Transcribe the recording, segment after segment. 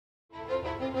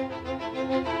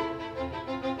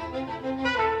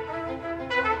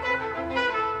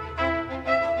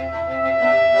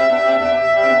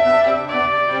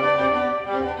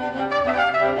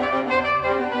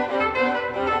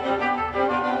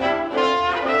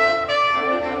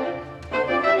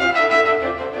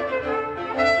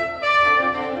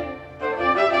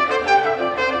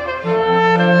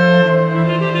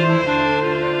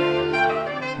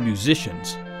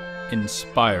musicians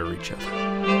inspire each other.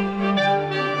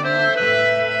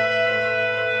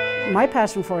 My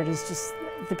passion for it is just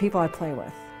the people I play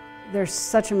with. They're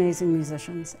such amazing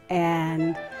musicians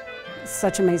and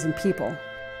such amazing people.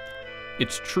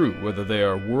 It's true whether they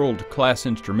are world-class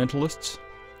instrumentalists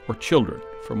or children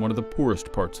from one of the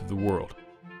poorest parts of the world.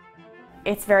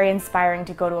 It's very inspiring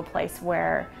to go to a place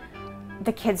where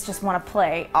the kids just want to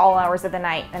play all hours of the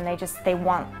night, and they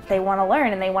want to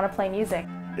learn and they want to play music.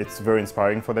 It's very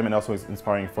inspiring for them, and also it's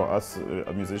inspiring for us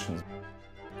musicians.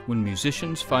 When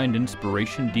musicians find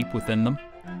inspiration deep within them,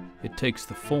 it takes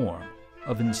the form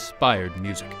of inspired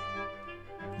music.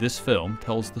 This film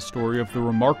tells the story of the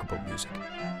remarkable music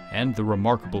and the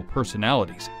remarkable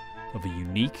personalities of a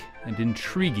unique and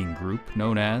intriguing group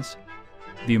known as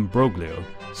the Imbroglio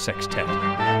Sextet.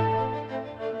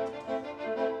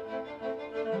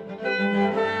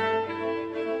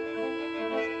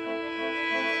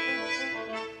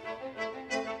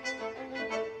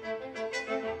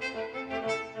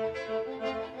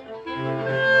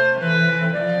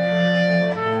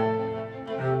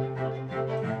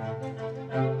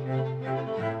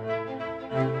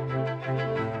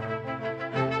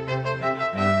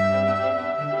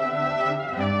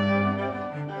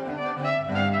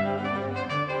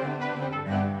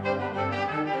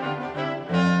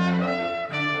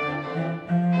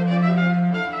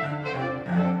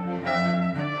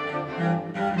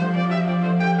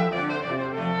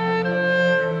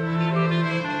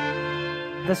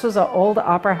 This was an old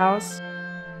opera house.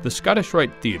 The Scottish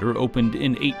Rite Theatre opened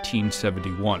in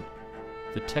 1871.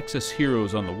 The Texas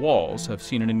heroes on the walls have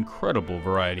seen an incredible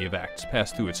variety of acts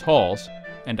pass through its halls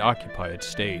and occupy its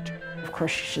stage. Of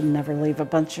course, you should never leave a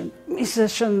bunch of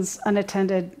musicians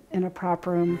unattended in a prop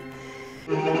room.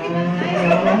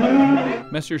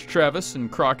 Messrs. Travis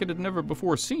and Crockett had never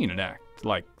before seen an act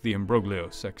like the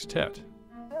Imbroglio Sextet.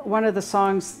 One of the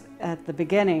songs at the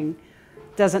beginning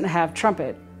doesn't have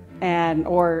trumpet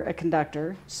or a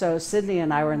conductor, so Sydney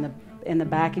and I were in the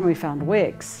back and we found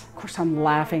wigs. Of course, I'm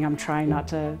laughing. I'm trying not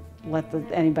to let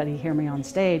anybody hear me on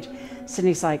stage.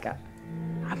 Sydney's like,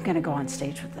 I'm gonna go on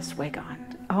stage with this wig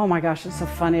on. Oh my gosh, it's the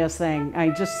funniest thing.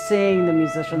 Just seeing the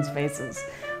musicians' faces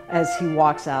as he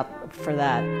walks out for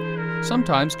that.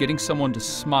 Sometimes getting someone to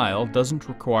smile doesn't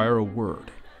require a word.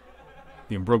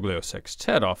 The Imbroglio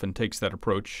Sextet often takes that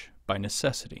approach by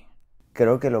necessity.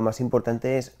 Creo que lo más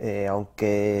importante es,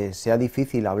 aunque sea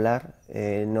difícil hablar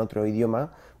en otro idioma,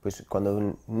 pues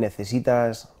cuando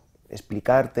necesitas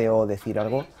explicarte o decir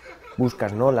algo,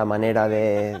 buscas, ¿no?, la manera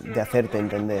de hacerte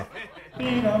entender.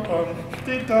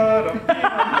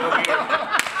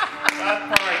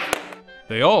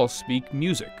 They all speak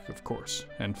music, of course,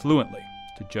 and fluently,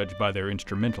 to judge by their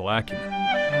instrumental acumen.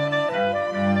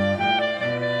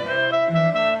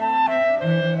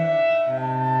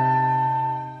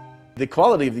 The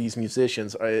quality of these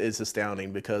musicians is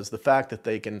astounding, because the fact that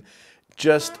they can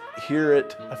just hear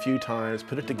it a few times,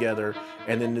 put it together,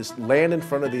 and then just land in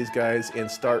front of these guys and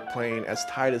start playing as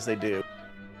tight as they do.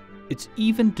 It's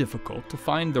even difficult to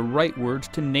find the right words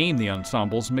to name the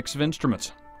ensemble's mix of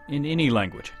instruments in any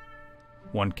language.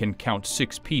 One can count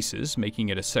 6 pieces, making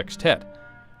it a sextet,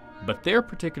 but their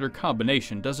particular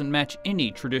combination doesn't match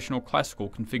any traditional classical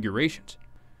configurations.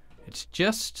 It's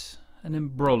just an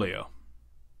imbroglio.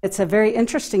 It's a very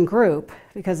interesting group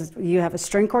because you have a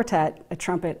string quartet, a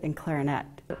trumpet, and clarinet.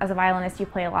 As a violinist, you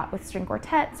play a lot with string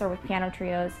quartets or with piano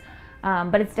trios,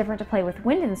 but it's different to play with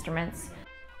wind instruments.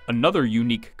 Another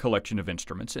unique collection of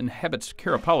instruments inhabits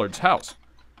Cara Pollard's house.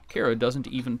 Cara doesn't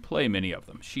even play many of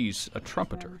them. She's a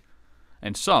trumpeter.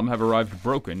 And some have arrived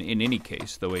broken in any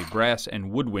case, though a brass and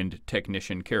woodwind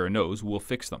technician Cara knows will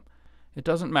fix them. It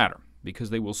doesn't matter, because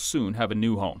they will soon have a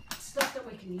new home. Stuff that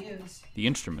we can use. The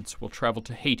instruments will travel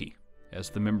to Haiti, as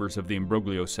the members of the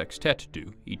Imbroglio Sextet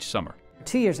do each summer.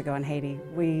 2 years ago in Haiti,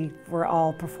 we were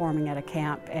all performing at a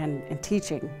camp and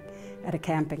teaching at a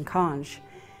camp in Conge.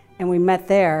 And we met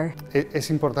there. Es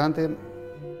importante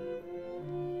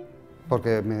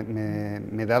porque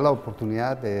me da la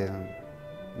oportunidad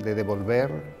de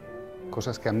devolver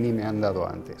cosas que a mí me han dado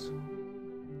antes.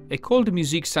 École de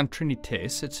Musique Sainte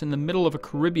Trinité sits in the middle of a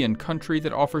Caribbean country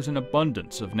that offers an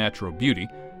abundance of natural beauty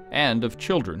and of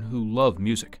children who love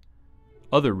music.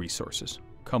 Other resources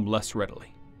come less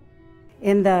readily.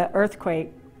 In the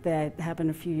earthquake that happened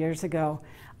a few years ago,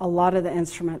 a lot of the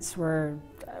instruments were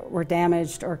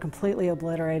damaged or completely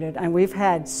obliterated, and we've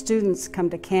had students come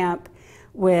to camp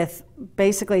with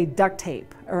basically duct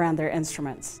tape around their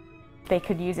instruments. They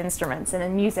could use instruments and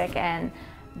in music, and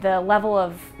the level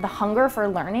of the hunger for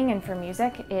learning and for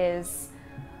music is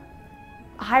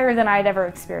higher than I'd ever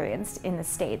experienced in the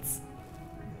States.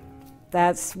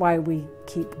 That's why we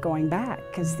keep going back,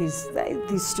 because these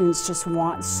students just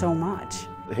want so much.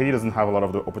 Haiti doesn't have a lot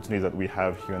of the opportunities that we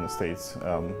have here in the States,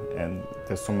 and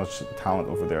there's so much talent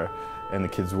over there, and the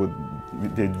kids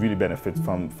they'd really benefit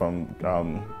from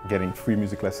getting free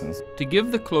music lessons. To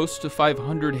give the close to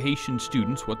 500 Haitian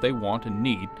students what they want and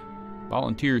need,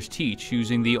 volunteers teach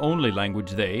using the only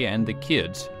language they and the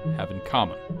kids have in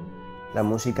common. La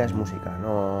música es música,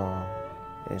 no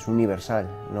es universal,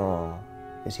 no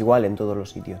es igual en todos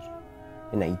los sitios.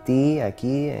 En Haití,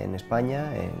 aquí, en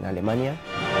España, en Alemania.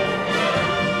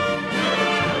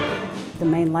 The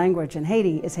main language in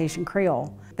Haiti is Haitian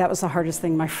Creole. That was the hardest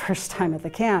thing my first time at the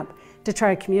camp, to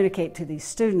try to communicate to these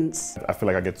students. I feel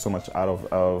like I get so much out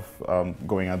of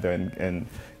going out there and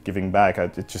giving back.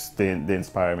 They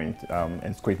inspire me, and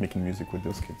it's great making music with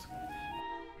those kids.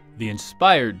 The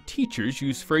inspired teachers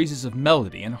use phrases of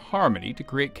melody and harmony to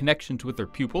create connections with their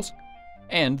pupils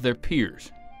and their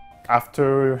peers.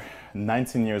 After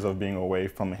 19 years of being away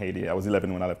from Haiti, I was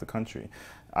 11 when I left the country.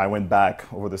 I went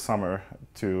back over the summer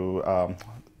to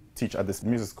teach at this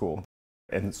music school,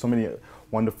 and so many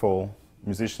wonderful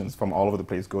musicians from all over the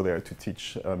place go there to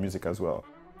teach music as well.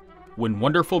 When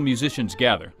wonderful musicians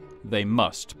gather, they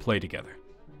must play together.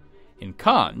 In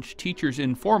Conj, teachers'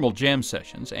 informal jam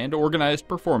sessions and organized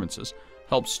performances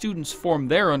help students form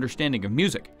their understanding of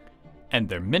music, and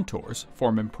their mentors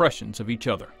form impressions of each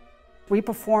other. We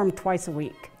perform twice a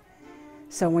week.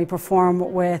 So we perform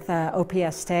with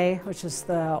OPST, which is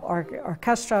the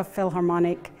Orchestra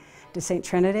Philharmonique de Saint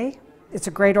Trinity. It's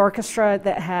a great orchestra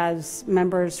that has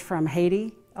members from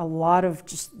Haiti, a lot of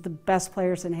just the best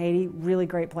players in Haiti, really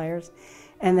great players.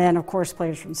 And then, of course,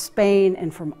 players from Spain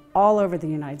and from all over the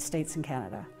United States and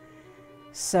Canada.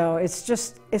 So it's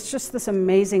just this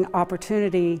amazing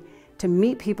opportunity to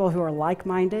meet people who are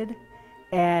like-minded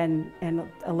and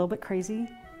a little bit crazy.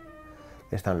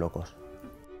 Están locos.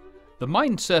 The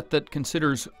mindset that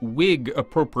considers wig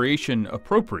appropriation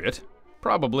appropriate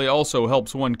probably also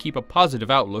helps one keep a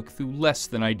positive outlook through less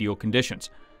than ideal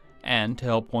conditions, and to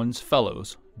help one's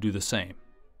fellows do the same.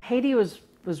 Haiti was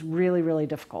really, really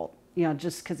difficult, you know,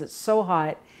 just because it's so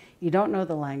hot, you don't know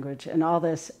the language and all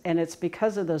this, and it's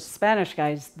because of those Spanish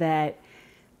guys that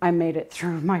I made it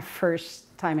through my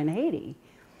first time in Haiti,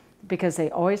 because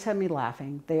they always had me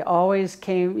laughing. They always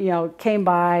came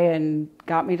by and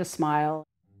got me to smile.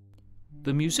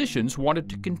 The musicians wanted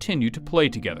to continue to play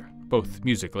together, both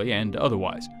musically and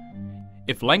otherwise.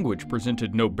 If language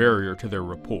presented no barrier to their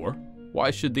rapport, why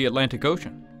should the Atlantic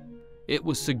Ocean? It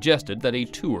was suggested that a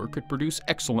tour could produce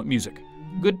excellent music,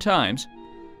 good times,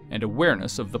 and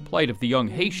awareness of the plight of the young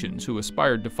Haitians who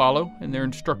aspired to follow in their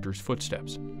instructors'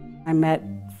 footsteps. I met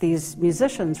these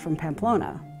musicians from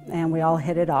Pamplona, and we all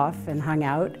hit it off and hung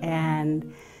out,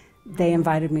 and they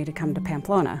invited me to come to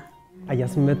Pamplona. I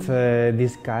just met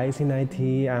these guys in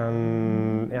Haiti,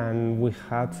 and we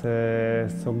had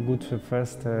so good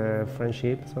first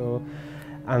friendship.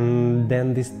 And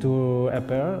then these two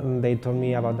appeared, and they told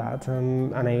me about that,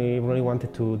 and I really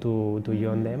wanted to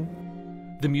join them.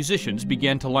 The musicians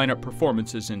began to line up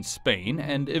performances in Spain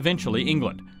and eventually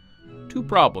England. Two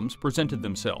problems presented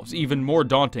themselves, even more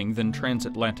daunting than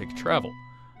transatlantic travel.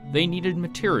 They needed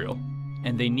material,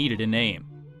 and they needed a name.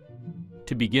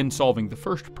 To begin solving the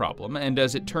first problem, and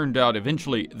as it turned out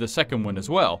eventually the second one as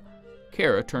well,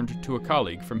 Cara turned to a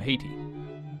colleague from Haiti.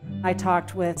 I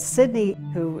talked with Sydney,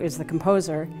 who is the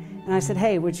composer, and I said,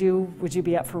 hey, would you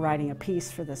be up for writing a piece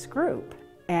for this group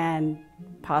and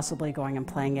possibly going and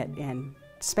playing it in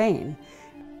Spain?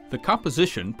 The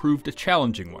composition proved a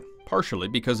challenging one, partially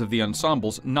because of the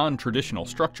ensemble's non-traditional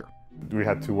structure. We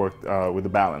had to work with the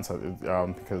balance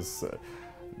because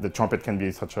the trumpet can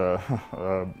be such a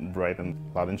bright and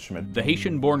loud instrument. The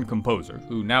Haitian-born composer,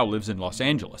 who now lives in Los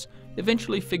Angeles,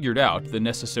 eventually figured out the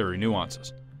necessary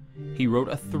nuances. He wrote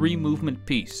a 3-movement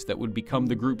piece that would become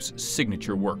the group's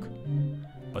signature work.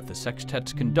 But the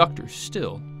sextet's conductor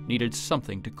still needed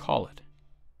something to call it.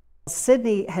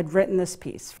 Sydney had written this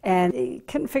piece, and he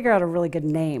couldn't figure out a really good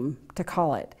name to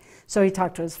call it. So he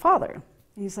talked to his father.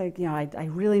 He's like, you know, I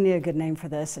really need a good name for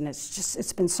this, and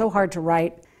it's been so hard to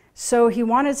write. So he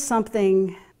wanted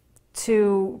something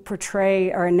to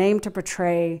portray, or a name to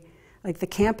portray, like the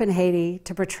camp in Haiti,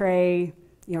 to portray,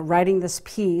 you know, writing this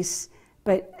piece,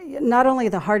 but not only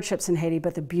the hardships in Haiti,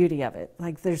 but the beauty of it.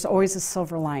 Like there's always a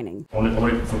silver lining. I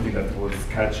wanted something that was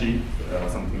catchy,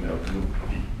 something that would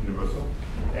be universal.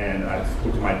 And I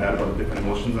spoke to my dad about the different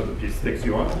emotions that the piece takes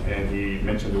you on, and he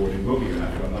mentioned the word imbroglio, and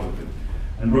I fell in love with it.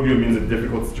 Imbroglio means a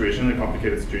difficult situation, a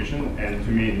complicated situation, and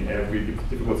to me, in every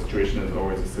difficult situation, there's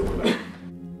always a silver lining.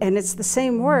 And it's the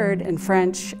same word in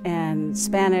French and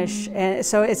Spanish, and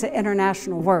so it's an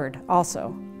international word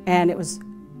also, and it was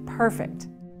perfect.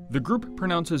 The group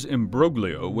pronounces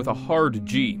imbroglio with a hard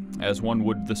G, as one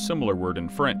would the similar word in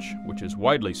French, which is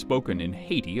widely spoken in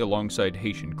Haiti alongside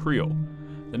Haitian Creole.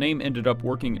 The name ended up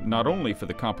working not only for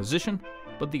the composition,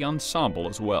 but the ensemble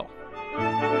as well.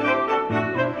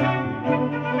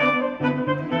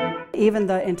 Even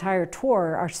the entire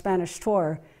tour, our Spanish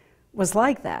tour, was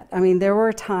like that. I mean, there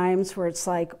were times where it's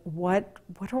like, what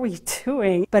are we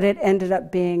doing? But it ended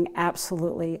up being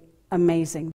absolutely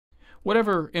amazing.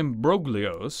 Whatever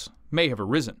imbroglios may have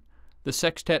arisen, the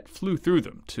sextet flew through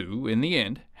them to, in the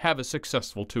end, have a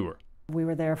successful tour. We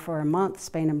were there for a month,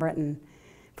 Spain and Britain,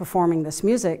 performing this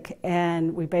music,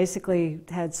 and we basically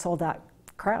had sold out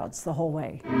crowds the whole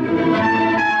way.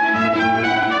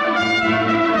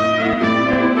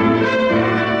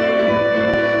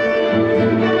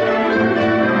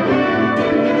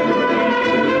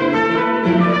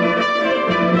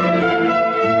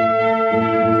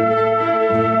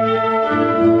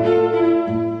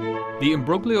 The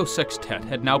Imbroglio Sextet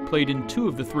had now played in 2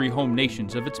 of the 3 home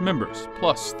nations of its members,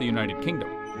 plus the United Kingdom.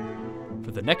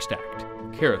 For the next act,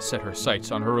 Cara set her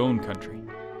sights on her own country.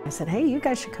 I said, hey, you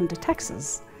guys should come to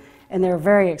Texas. And they were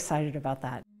very excited about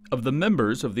that. Of the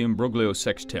members of the Imbroglio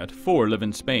Sextet, 4 live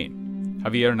in Spain: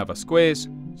 Javier Navascues,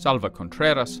 Salvador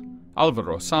Contreras,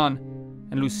 Álvaro San,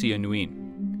 and Lucia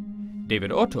Nuin.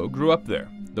 David Otto grew up there,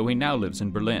 though he now lives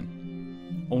in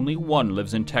Berlin. Only 1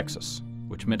 lives in Texas,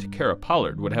 which meant Cara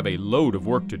Pollard would have a load of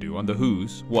work to do on the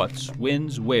who's, what's,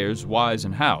 whens, where's, why's,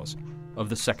 and how's of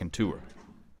the second tour.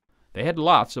 They had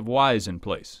lots of whys in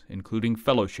place, including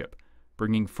fellowship,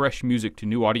 bringing fresh music to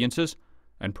new audiences,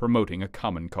 and promoting a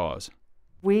common cause.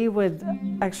 We would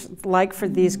actually like for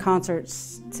these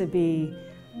concerts to be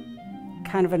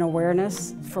kind of an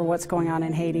awareness for what's going on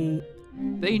in Haiti.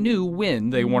 They knew when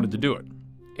they wanted to do it,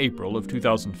 April of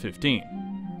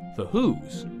 2015. The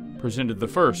Who's presented the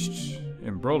first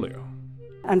imbroglio.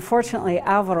 Unfortunately,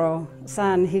 Álvaro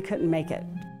San, he couldn't make it.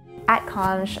 At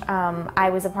Conge, I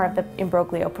was a part of the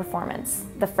imbroglio performance,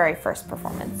 the very first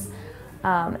performance.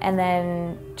 And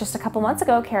then just a couple months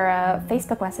ago, Cara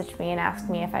Facebook messaged me and asked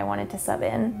me if I wanted to sub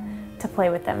in to play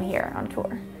with them here on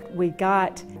tour. We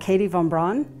got Katie von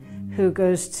Braun, who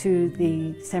goes to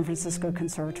the San Francisco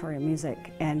Conservatory of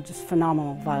Music, and just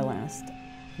phenomenal violinist.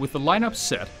 With the lineup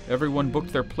set, everyone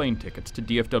booked their plane tickets to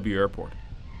DFW Airport.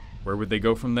 Where would they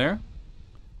go from there?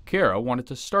 Cara wanted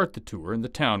to start the tour in the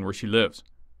town where she lives.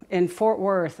 In Fort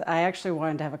Worth, I actually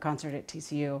wanted to have a concert at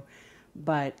TCU,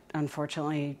 but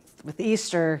unfortunately, with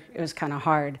Easter, it was kind of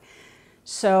hard.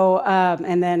 So,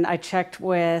 and then I checked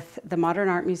with the Modern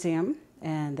Art Museum,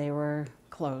 and they were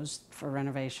closed for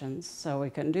renovations, so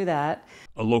we couldn't do that.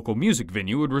 A local music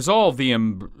venue would resolve the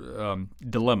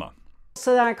dilemma.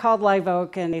 So then I called Live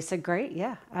Oak, and they said, great,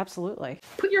 yeah, absolutely.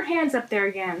 Put your hands up there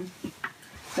again.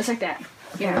 Just like that.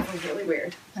 Yeah, that was really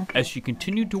weird. Okay. As she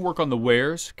continued to work on the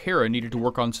wheres, Cara needed to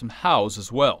work on some hows as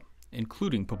well,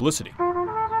 including publicity.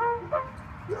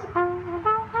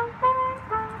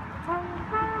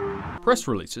 Press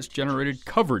releases generated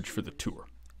coverage for the tour,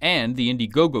 and the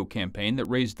Indiegogo campaign that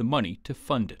raised the money to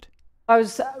fund it. I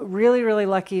was really, really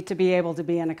lucky to be able to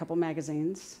be in a couple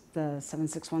magazines. The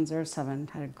 76107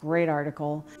 had a great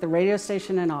article. The radio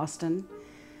station in Austin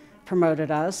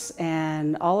promoted us,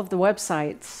 and all of the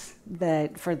websites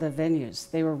that for the venues,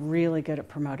 they were really good at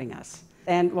promoting us.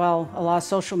 And, well, a lot of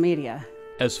social media.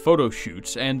 As photo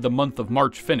shoots and the month of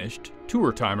March finished,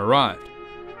 tour time arrived.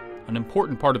 An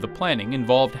important part of the planning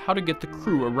involved how to get the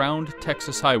crew around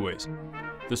Texas highways.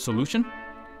 The solution?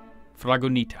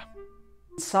 Fragonita.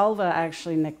 Salva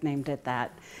actually nicknamed it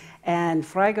that. And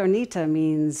Fragonita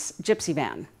means gypsy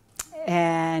van.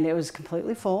 And it was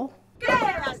completely full.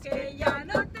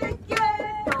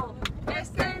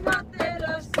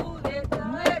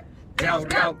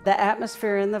 The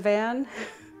atmosphere in the van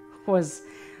was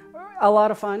a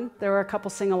lot of fun. There were a couple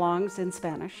sing-alongs in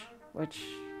Spanish, which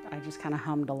I just kind of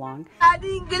hummed along. I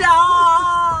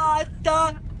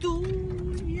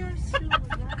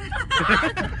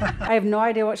have no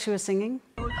idea what she was singing.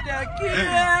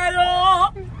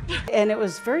 And it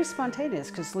was very spontaneous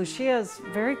because Lucia is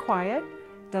very quiet,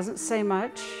 doesn't say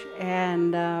much,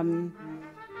 and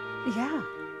yeah,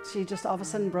 she just all of a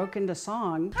sudden broke into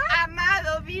song.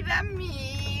 Amado vida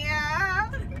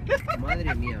mía.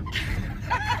 Madre mía.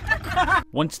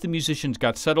 Once the musicians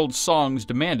got settled, songs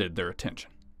demanded their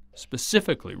attention,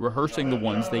 specifically rehearsing the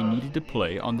ones they needed to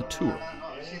play on the tour.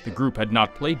 The group had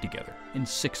not played together in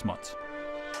 6 months.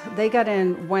 They got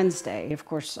in Wednesday. Of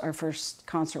course, our first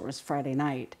concert was Friday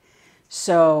night.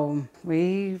 So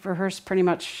we rehearsed pretty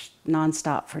much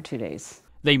nonstop for 2 days.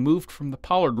 They moved from the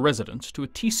Pollard residence to a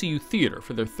TCU theater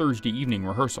for their Thursday evening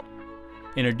rehearsal.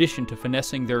 In addition to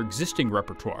finessing their existing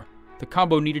repertoire, the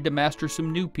combo needed to master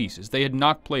some new pieces they had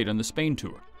not played on the Spain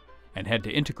tour, and had to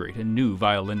integrate a new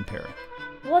violin pairing.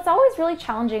 Well, it's always really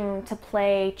challenging to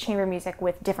play chamber music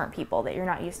with different people that you're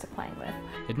not used to playing with.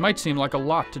 It might seem like a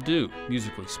lot to do,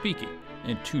 musically speaking,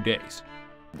 in 2 days.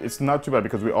 It's not too bad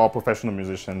because we're all professional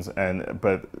musicians, and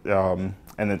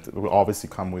it will obviously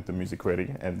come with the music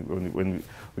ready. And when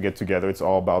we get together, it's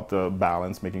all about the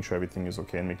balance, making sure everything is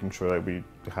okay, and making sure that we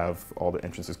have all the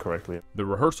entrances correctly. The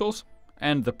rehearsals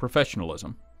and the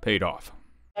professionalism paid off.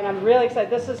 And I'm really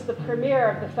excited. This is the premiere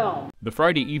of the film. The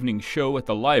Friday evening show at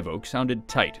the Live Oak sounded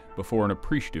tight before an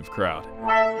appreciative crowd.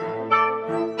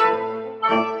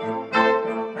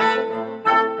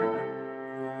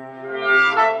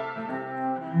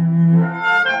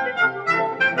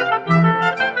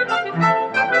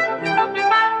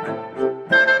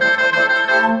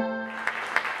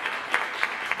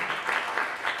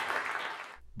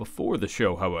 Before the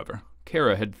show, however,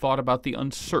 Cara had thought about the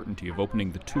uncertainty of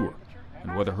opening the tour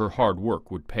and whether her hard work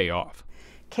would pay off.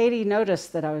 Katie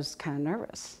noticed that I was kind of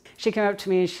nervous. She came up to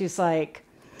me and she's like,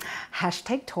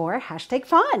 #tour,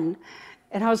 #fun.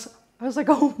 And I was like,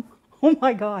 oh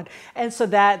my God. And so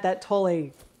that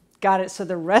totally got it. So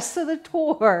the rest of the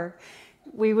tour,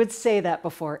 we would say that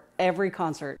before every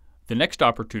concert. The next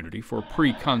opportunity for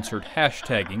pre-concert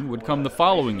hashtagging would come the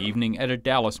following evening at a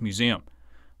Dallas museum.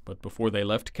 But before they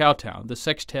left Cowtown, the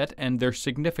sextet and their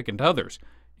significant others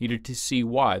needed to see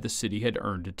why the city had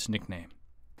earned its nickname.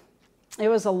 It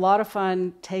was a lot of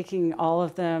fun taking all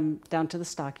of them down to the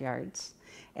stockyards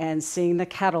and seeing the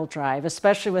cattle drive,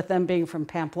 especially with them being from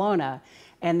Pamplona.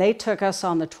 And they took us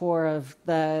on the tour of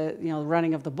the,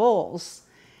 running of the bulls.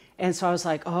 And so I was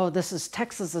like, oh, this is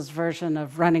Texas's version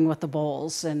of running with the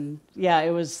bulls. And yeah,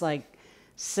 it was like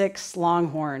 6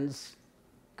 longhorns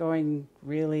going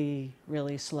really,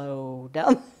 really slow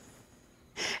down.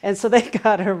 And so they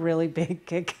got a really big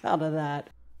kick out of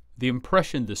that. The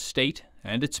impression the state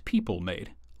and its people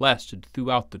made lasted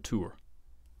throughout the tour.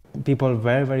 People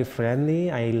very, very friendly.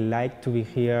 I like to be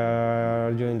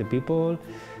here joining the people,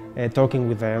 talking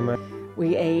with them.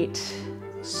 We ate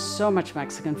so much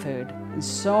Mexican food and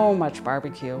so much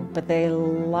barbecue, but they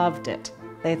loved it.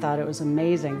 They thought it was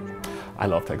amazing. I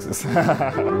love Texas.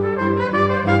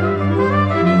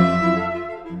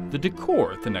 The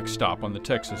decor at the next stop on the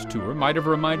Texas tour might have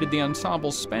reminded the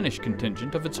ensemble's Spanish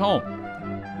contingent of its home.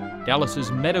 Dallas's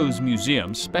Meadows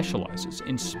Museum specializes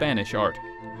in Spanish art.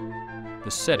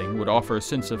 The setting would offer a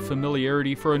sense of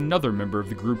familiarity for another member of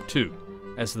the group too,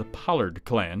 as the Pollard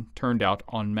clan turned out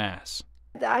en masse.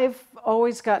 I've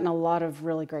always gotten a lot of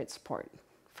really great support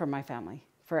from my family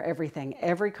for everything.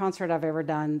 Every concert I've ever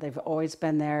done, they've always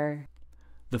been there.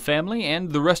 The family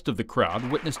and the rest of the crowd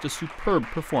witnessed a superb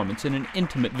performance in an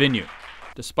intimate venue,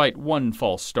 despite one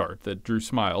false start that drew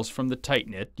smiles from the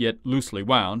tight-knit yet loosely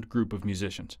wound group of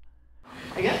musicians.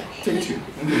 Again? Take 2.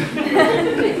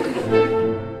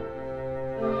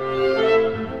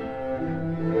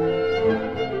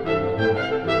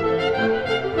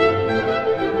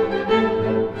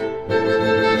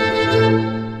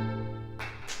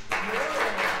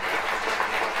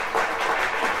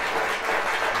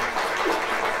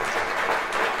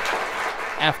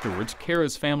 Afterwards,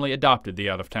 Cara's family adopted the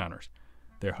out-of-towners.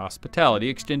 Their hospitality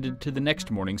extended to the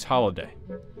next morning's holiday.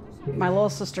 My little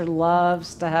sister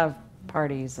loves to have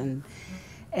parties, and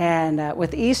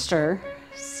with Easter,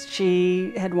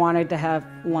 she had wanted to have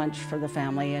lunch for the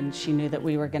family, and she knew that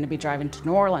we were going to be driving to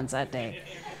New Orleans that day.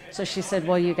 So she said,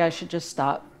 well, you guys should just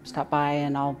stop by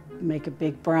and I'll make a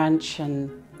big brunch.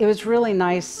 And it was really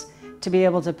nice to be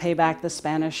able to pay back the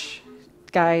Spanish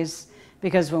guys,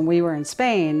 because when we were in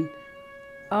Spain,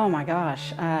 oh my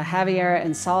gosh, Javier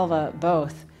and Salva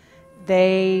both,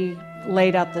 they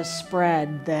laid out this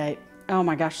spread that, oh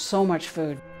my gosh, so much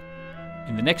food.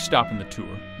 In the next stop in the tour,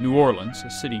 New Orleans, a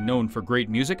city known for great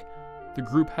music, the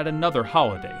group had another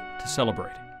holiday to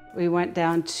celebrate. We went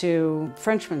down to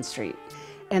Frenchman Street,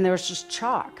 and there was just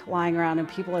chalk lying around, and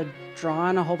people had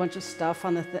drawn a whole bunch of stuff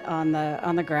on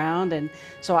the ground. And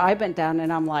so I bent down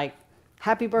and I'm like,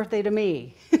 happy birthday to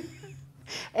me.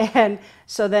 And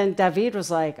so then David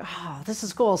was like, oh, this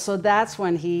is cool. So that's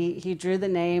when he drew the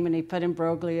name and he put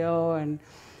Imbroglio and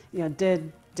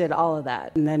did all of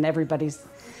that. And then everybody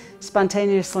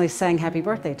spontaneously sang happy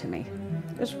birthday to me.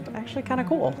 It was actually kind of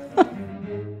cool.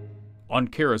 On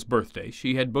Cara's birthday,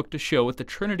 she had booked a show at the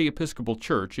Trinity Episcopal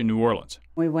Church in New Orleans.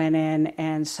 We went in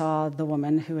and saw the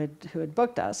woman who had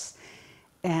booked us.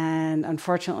 And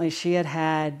unfortunately, she had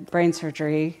had brain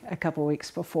surgery a couple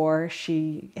weeks before.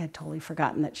 She had totally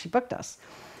forgotten that she booked us.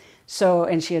 So,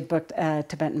 and she had booked a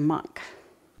Tibetan monk.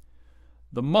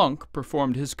 The monk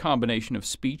performed his combination of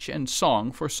speech and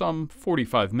song for some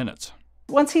 45 minutes.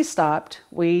 Once he stopped,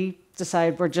 we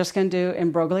decided we're just going to do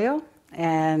Imbroglio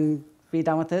and be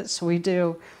done with it. So we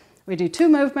do 2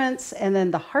 movements, and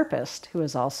then the harpist, who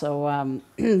was also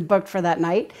booked for that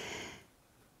night,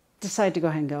 decided to go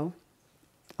ahead and go,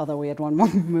 although we had one more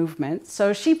movement.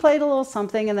 So she played a little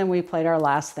something, and then we played our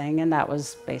last thing, and that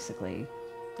was basically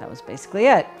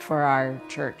it for our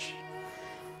church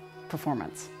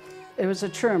performance. It was a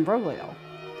true imbroglio,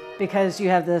 because you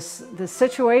have this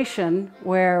situation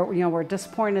where, you know, we're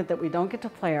disappointed that we don't get to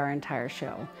play our entire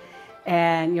show.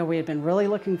 And, you know, we had been really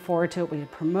looking forward to it. We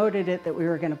had promoted it, that we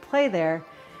were going to play there.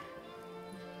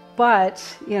 But,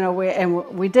 you know,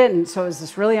 we didn't, so it was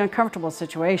this really uncomfortable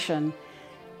situation.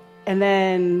 And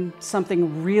then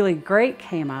something really great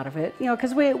came out of it, you know,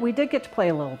 because we did get to play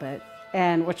a little bit,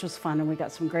 and which was fun, and we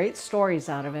got some great stories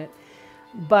out of it.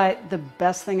 But the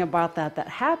best thing about that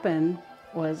happened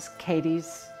was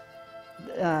Katie's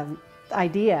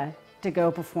idea to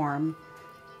go perform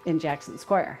in Jackson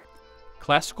Square.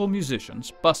 Classical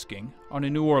musicians busking on a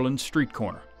New Orleans street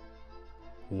corner.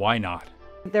 Why not?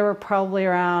 There were probably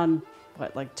around,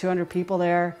 like 200 people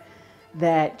there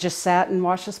that just sat and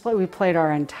watched us play. We played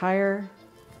our entire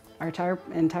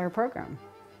program.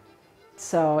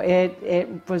 So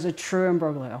it was a true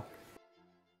imbroglio.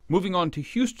 Moving on to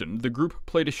Houston, the group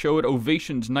played a show at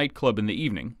Ovation's nightclub in the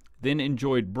evening, then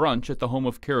enjoyed brunch at the home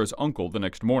of Cara's uncle the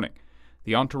next morning.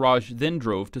 The entourage then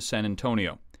drove to San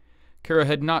Antonio. Cara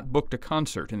had not booked a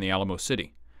concert in the Alamo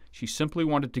City. She simply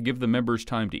wanted to give the members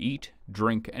time to eat,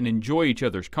 drink, and enjoy each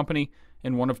other's company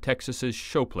in one of Texas's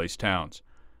showplace towns.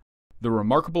 The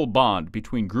remarkable bond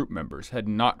between group members had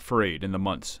not frayed in the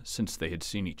months since they had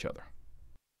seen each other.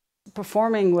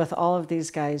 Performing with all of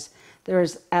these guys, there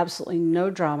was absolutely no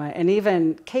drama. And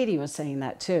even Katie was saying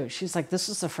that too. She's like, this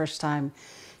is the first time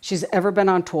she's ever been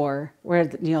on tour where,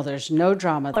 you know, there's no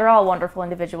drama. They're all wonderful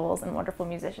individuals and wonderful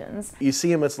musicians. You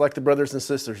see them, it's like the brothers and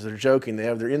sisters. They're joking. They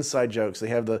have their inside jokes. They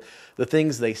have the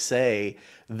things they say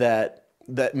that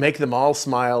make them all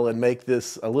smile and make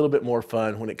this a little bit more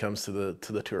fun when it comes to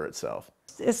the tour itself.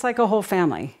 It's like a whole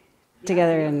family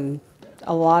together, and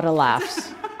a lot of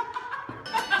laughs.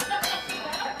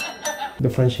 The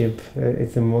friendship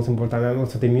is the most important, and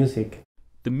also the music.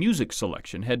 The music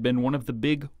selection had been one of the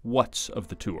big whats of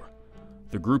the tour.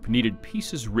 The group needed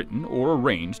pieces written or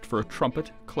arranged for a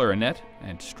trumpet, clarinet,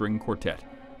 and string quartet.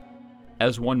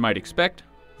 As one might expect,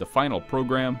 the final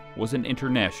program was an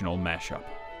international mashup.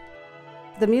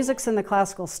 The music's in the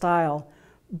classical style,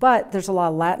 but there's a lot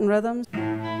of Latin rhythms.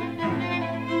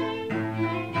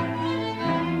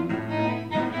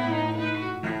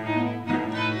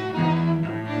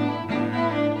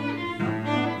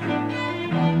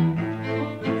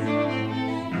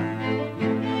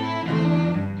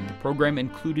 The program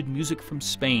included music from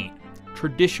Spain,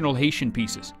 traditional Haitian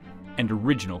pieces, and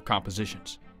original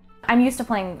compositions. I'm used to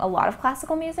playing a lot of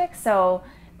classical music, so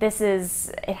it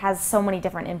has so many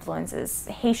different influences,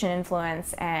 Haitian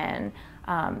influence and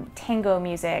tango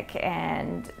music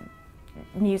and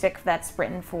music that's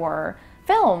written for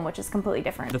film, which is completely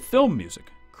different. The film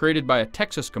music, created by a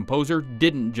Texas composer,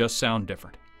 didn't just sound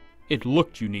different. It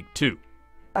looked unique too.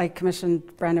 I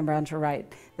commissioned Braun to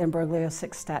write the Imbroglio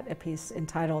Sextet, a piece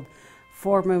entitled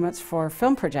 4 Movements for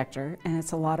Film Projector, and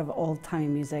it's a lot of old-timey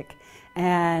music.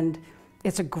 And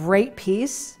it's a great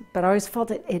piece, but I always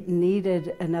felt it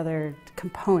needed another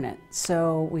component.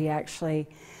 So we actually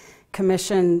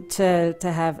commissioned to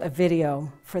have a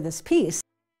video for this piece.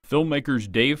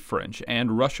 Filmmakers Dave French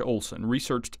and Rush Olson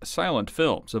researched silent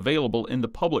films available in the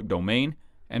public domain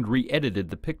and re-edited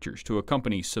the pictures to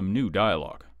accompany some new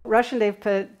dialogue. Rush and Dave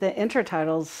put the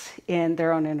intertitles in,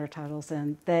 their own intertitles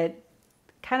in, that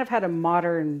kind of had a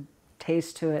modern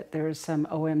taste to it. There was some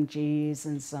OMGs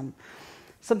and some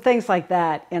things like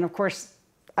that. And of course,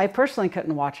 I personally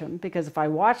couldn't watch them, because if I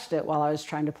watched it while I was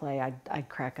trying to play, I'd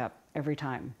crack up every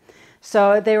time.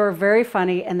 So they were very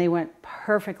funny, and they went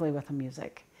perfectly with the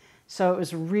music. So it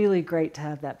was really great to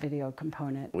have that video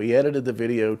component. We edited the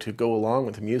video to go along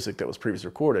with the music that was previously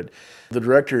recorded. The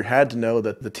director had to know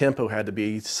that the tempo had to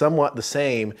be somewhat the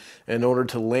same in order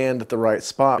to land at the right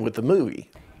spot with the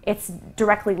movie. It's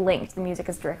directly linked, the music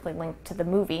is directly linked to the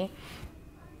movie.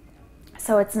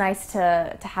 So it's nice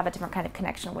to have a different kind of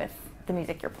connection with the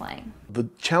music you're playing. The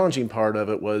challenging part of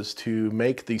it was to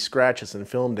make the scratches and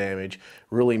film damage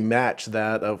really match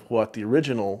that of what the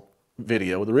original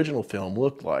video, the original film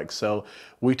looked like. So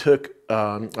we took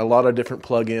a lot of different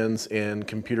plugins and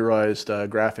computerized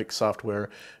graphic software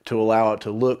to allow it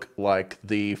to look like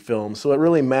the film. So it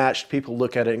really matched. People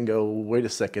look at it and go, wait a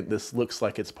second, this looks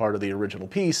like it's part of the original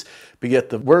piece, but yet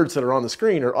the words that are on the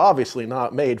screen are obviously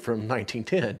not made from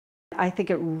 1910. I think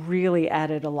it really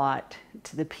added a lot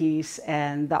to the piece,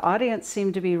 and the audience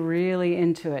seemed to be really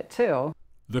into it too.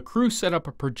 The crew set up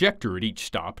a projector at each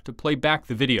stop to play back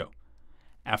the video.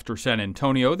 After San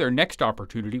Antonio, their next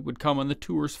opportunity would come on the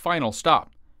tour's final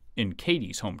stop, in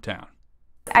Katie's hometown.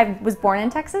 I was born in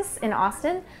Texas, in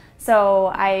Austin,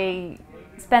 so I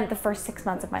spent the first 6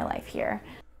 months of my life here.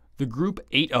 The group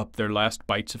ate up their last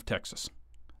bites of Texas.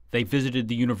 They visited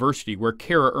the university where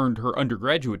Cara earned her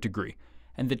undergraduate degree,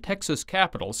 and the Texas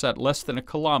Capitol sat less than a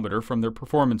kilometer from their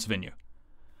performance venue.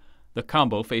 The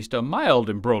combo faced a mild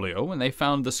imbroglio when they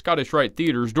found the Scottish Rite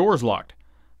Theatre's doors locked,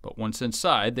 but once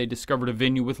inside they discovered a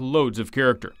venue with loads of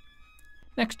character.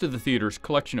 Next to the theater's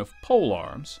collection of pole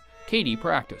arms, Katie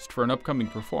practiced for an upcoming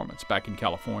performance back in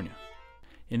California.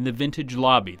 In the vintage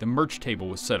lobby, the merch table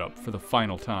was set up for the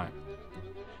final time.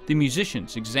 The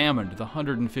musicians examined the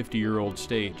 150-year-old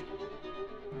stage.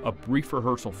 A brief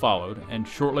rehearsal followed, and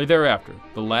shortly thereafter,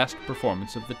 the last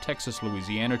performance of the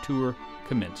Texas-Louisiana tour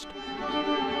commenced.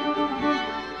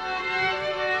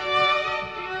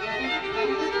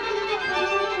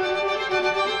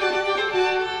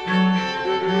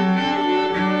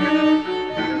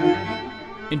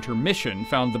 Intermission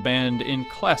found the band in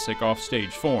classic offstage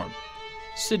form.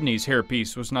 Sydney's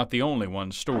hairpiece was not the only one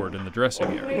stored in the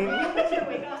dressing area.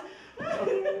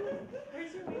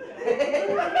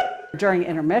 During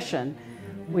intermission,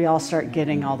 we all start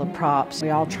getting all the props. We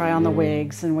all try on the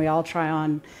wigs, and we all try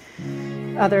on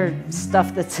other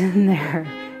stuff that's in there.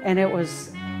 And it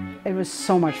was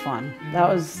so much fun.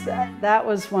 That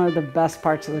was one of the best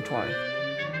parts of the tour.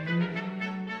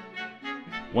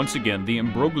 Once again, the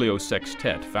Imbroglio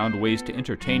Sextet found ways to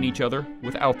entertain each other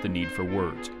without the need for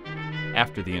words.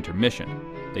 After the intermission,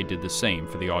 they did the same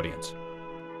for the audience.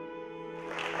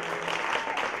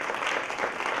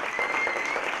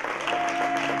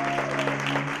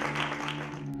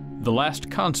 The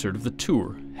last concert of the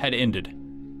tour had ended.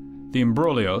 The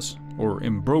Imbroglios, or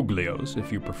Imbroglios if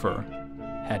you prefer,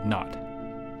 had not.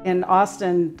 In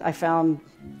Austin, I found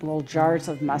little jars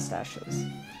of mustaches.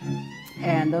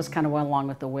 And those kind of went along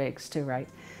with the wigs too, right?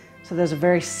 So there's a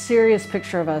very serious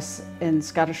picture of us in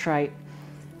Scottish Rite,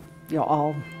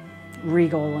 all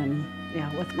regal and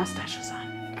with mustaches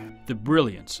on. The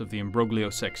brilliance of the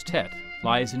Imbroglio Sextet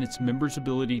lies in its members'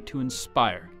 ability to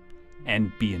inspire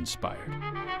and be inspired.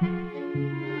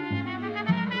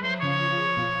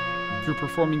 Through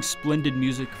performing splendid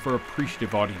music for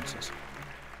appreciative audiences,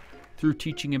 through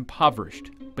teaching impoverished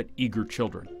but eager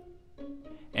children,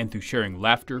 and through sharing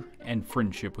laughter and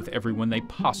friendship with everyone they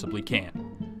possibly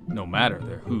can, no matter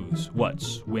their who's,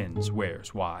 what's, whens,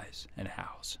 where's, why's, and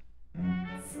how's.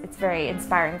 It's very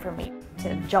inspiring for me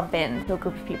to jump in to a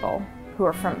group of people who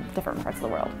are from different parts of the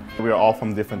world. We are all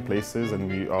from different places, and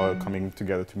we are coming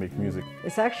together to make music.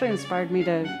 It's actually inspired me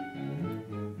to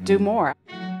do more.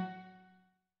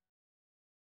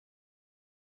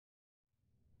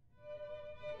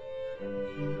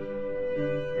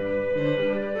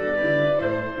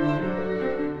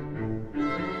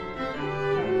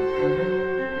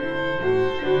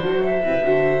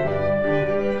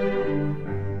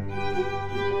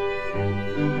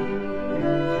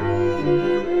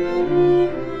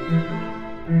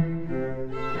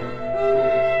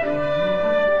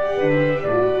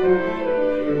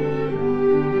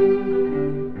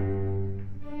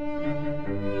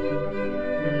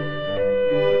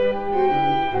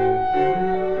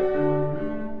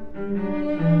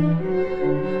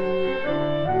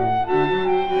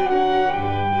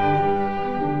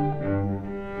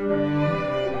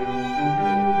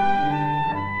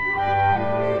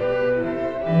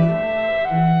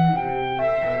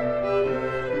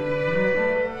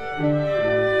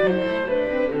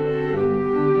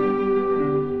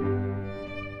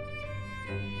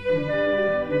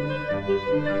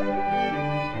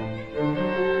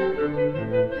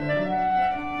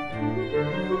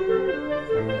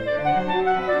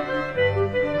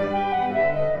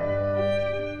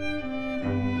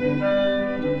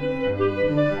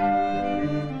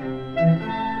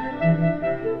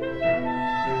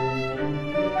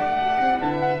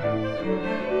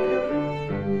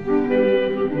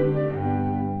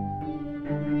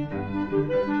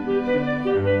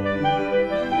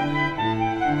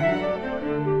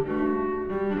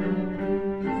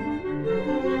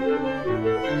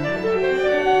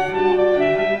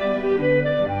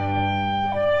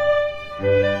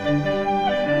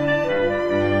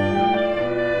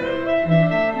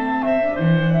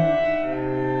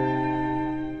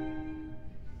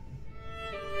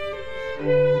 You're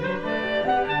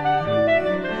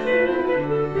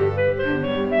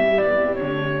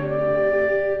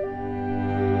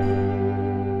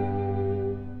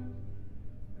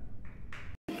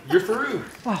through.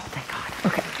 Oh, thank God.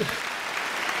 Okay.